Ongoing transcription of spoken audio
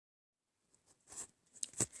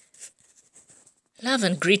Love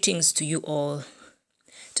and greetings to you all.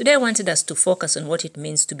 Today I wanted us to focus on what it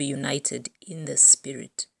means to be united in the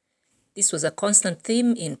Spirit. This was a constant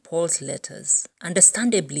theme in Paul's letters,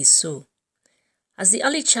 understandably so. As the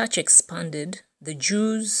early church expanded, the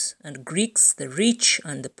Jews and Greeks, the rich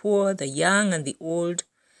and the poor, the young and the old,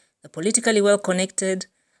 the politically well-connected,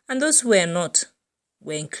 and those who were not,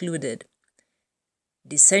 were included.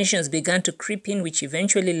 Dissensions began to creep in, which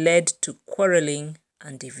eventually led to quarreling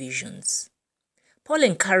and divisions. Paul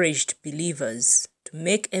encouraged believers to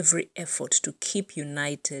make every effort to keep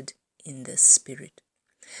united in the Spirit.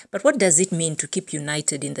 But what does it mean to keep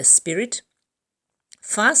united in the Spirit?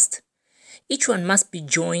 First, each one must be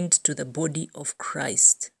joined to the body of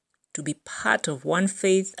Christ, to be part of one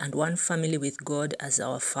faith and one family with God as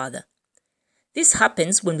our Father. This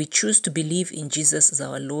happens when we choose to believe in Jesus as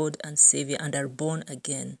our Lord and Savior and are born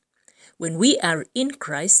again. When we are in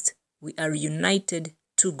Christ, we are united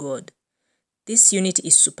to God. This unity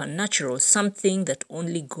is supernatural, something that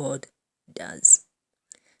only God does.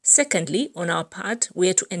 Secondly, on our part, we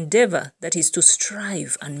are to endeavor, that is to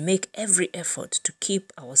strive and make every effort to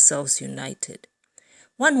keep ourselves united.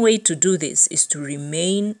 One way to do this is to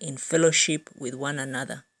remain in fellowship with one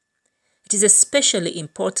another. It is especially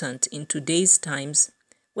important in today's times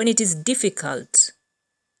when it is difficult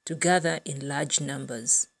to gather in large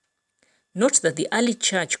numbers. Note that the early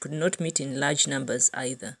church could not meet in large numbers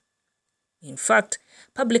either. In fact,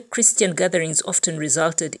 public Christian gatherings often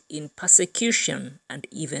resulted in persecution and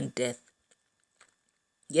even death.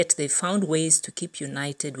 Yet they found ways to keep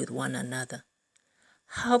united with one another.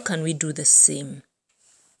 How can we do the same?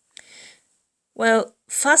 Well,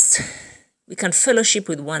 first, we can fellowship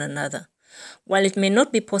with one another. While it may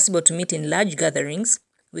not be possible to meet in large gatherings,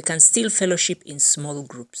 we can still fellowship in small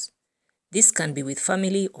groups. This can be with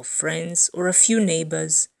family or friends or a few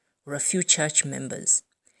neighbors or a few church members.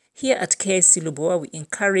 Here at KSC Lubowa, we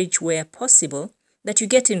encourage where possible that you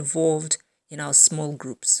get involved in our small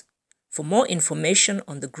groups. For more information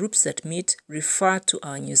on the groups that meet, refer to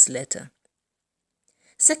our newsletter.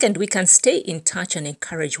 Second, we can stay in touch and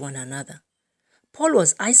encourage one another. Paul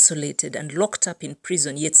was isolated and locked up in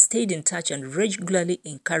prison, yet stayed in touch and regularly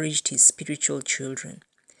encouraged his spiritual children.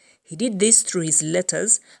 He did this through his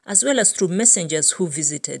letters as well as through messengers who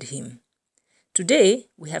visited him. Today,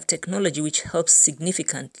 we have technology which helps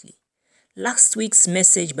significantly. Last week's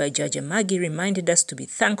message by Jaja Maggie reminded us to be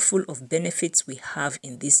thankful of benefits we have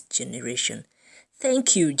in this generation.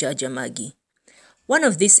 Thank you, Jaja Maggie. One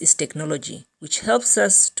of these is technology, which helps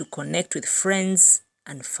us to connect with friends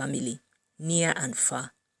and family, near and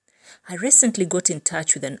far. I recently got in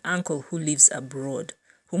touch with an uncle who lives abroad,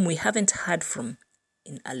 whom we haven't heard from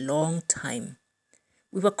in a long time.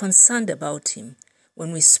 We were concerned about him.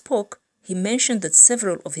 When we spoke, he mentioned that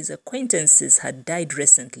several of his acquaintances had died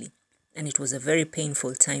recently, and it was a very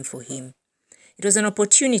painful time for him. It was an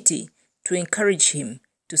opportunity to encourage him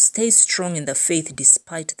to stay strong in the faith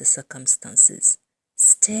despite the circumstances.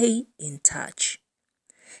 Stay in touch.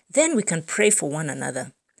 Then we can pray for one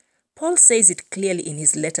another. Paul says it clearly in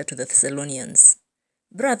his letter to the Thessalonians.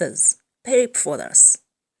 Brothers, pray for us.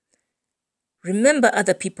 Remember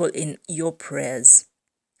other people in your prayers.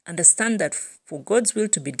 Understand that for God's will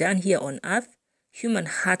to be done here on earth, human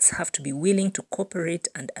hearts have to be willing to cooperate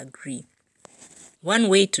and agree. One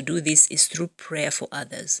way to do this is through prayer for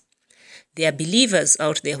others. There are believers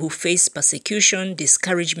out there who face persecution,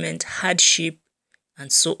 discouragement, hardship,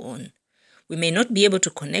 and so on. We may not be able to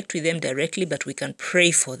connect with them directly, but we can pray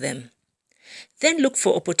for them. Then look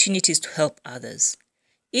for opportunities to help others.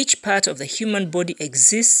 Each part of the human body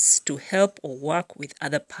exists to help or work with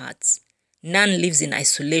other parts. None lives in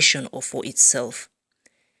isolation or for itself.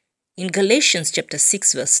 In Galatians chapter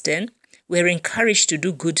 6 verse 10, we are encouraged to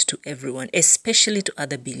do good to everyone, especially to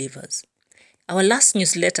other believers. Our last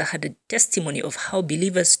newsletter had a testimony of how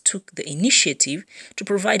believers took the initiative to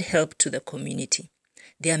provide help to the community.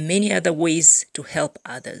 There are many other ways to help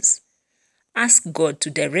others. Ask God to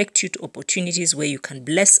direct you to opportunities where you can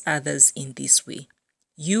bless others in this way.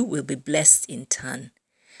 You will be blessed in turn.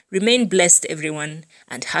 Remain blessed, everyone,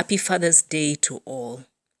 and happy Father's Day to all.